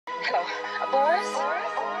Hello, Boris?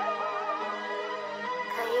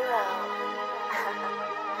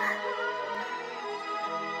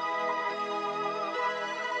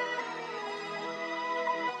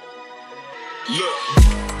 Look,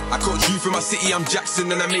 I caught you from my city, I'm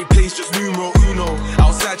Jackson, and I made plays just numero uno.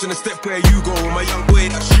 Outside trying to step where you go, my young boy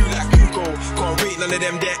that shoot like Kuko. Can't rate none of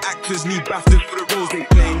them, they're actors, need BAFTAs for the roles they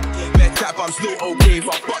play. Met tap, I'm still okay,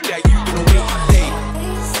 but fuck that, you gonna wait a day.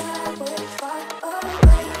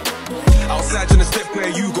 Outside trying to step where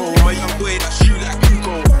you go, my young boy that shoot like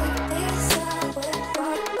Kuko.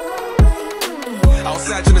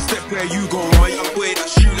 Outside trying to step where you go, my young boy that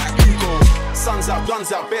shoot like Kuko. Sun's out,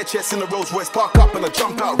 guns out, bare chests in the Rolls Royce, park up and I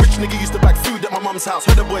jump out. Rich nigga used to bag food at my mum's house.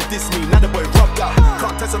 Heard the boy diss me, now the boy rubbed out.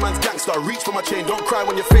 Can't test a man's gangster, reach for my chain, don't cry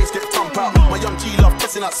when your face gets thumped out. My young G love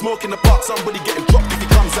pressing out, smoke in the park, somebody getting dropped if he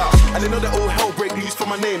comes out. And they know that all hell break loose for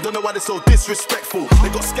my name, don't know why they're so disrespectful.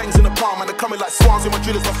 They got skanks in the palm and they're coming like swans with my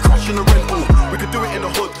drillers off crashing the rental. We could do it in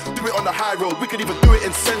the hood, do it on the high road, we could even do it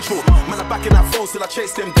in central. Man, I'm back in that phone till I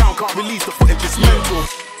chase them down, can't release the footage, it's mental.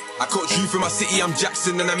 I caught you from my city, I'm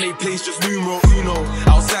Jackson, and I made plays just numero uno.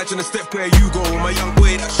 Outside trying to step where you go, my young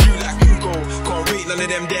boy that shoot like Kuko. Can't rate none of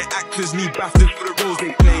them, they're actors, need BAFTAs for the roles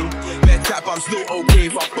they play. Met tap, I'm still okay,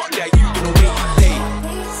 but fuck that, you gonna wait a day.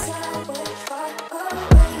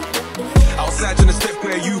 Outside trying to step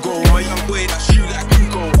where you go, my young boy that shoot like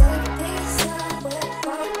Kuko.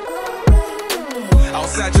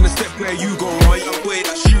 Outside trying to step where you go, my young boy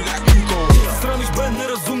that shoot like Kuko. Страниш бе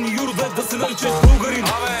неразумни юродет да се наричаш българин.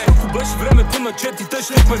 Ако беше времето на четите,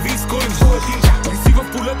 щехме ви изкорим. Ти си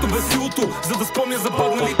в полето без силото, за да спомня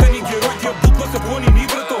западналите ни герои. Тия бутнаха планини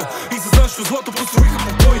врето и за нашето злато построиха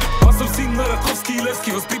покой. Аз съм син на Раковски и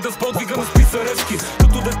Левски, възпитан с подвига на Списаревски.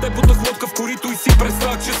 Като дете потах лодка в корито и си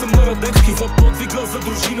представях, че съм на Радевски. За подвига за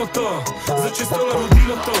дружината, за честа на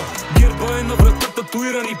родината. Герба е на врата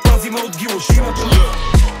татуиран и пази ме от гилошината.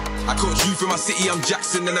 I caught you from my city, I'm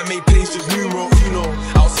Jackson, and I made plays just numero uno.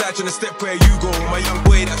 Outside trying to step where you go, my young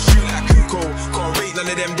boy that shoot like Kuko. Can't rate none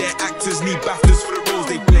of them, they're actors, need BAFTAs for the roles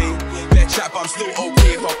they play. Their trap, I'm still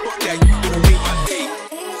okay, but fuck that, you gonna wait my day.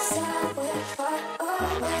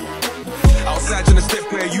 Outside trying to step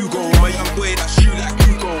where you go, my young boy that shoot like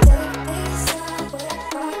Kuko.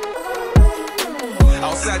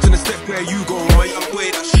 Outside trying to step where you go, my young boy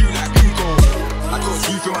that shoot like Kuko. I got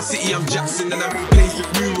you from my city, I'm Jackson, and I made plays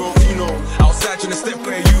with numero uno. Outside trying to step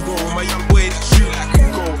where you go, my young boy that shoot like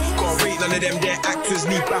Kuko. Can't rate none of them, they're actors,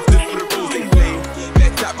 need BAFTAs for the roles they play.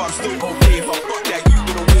 Their tap, I'm still okay, but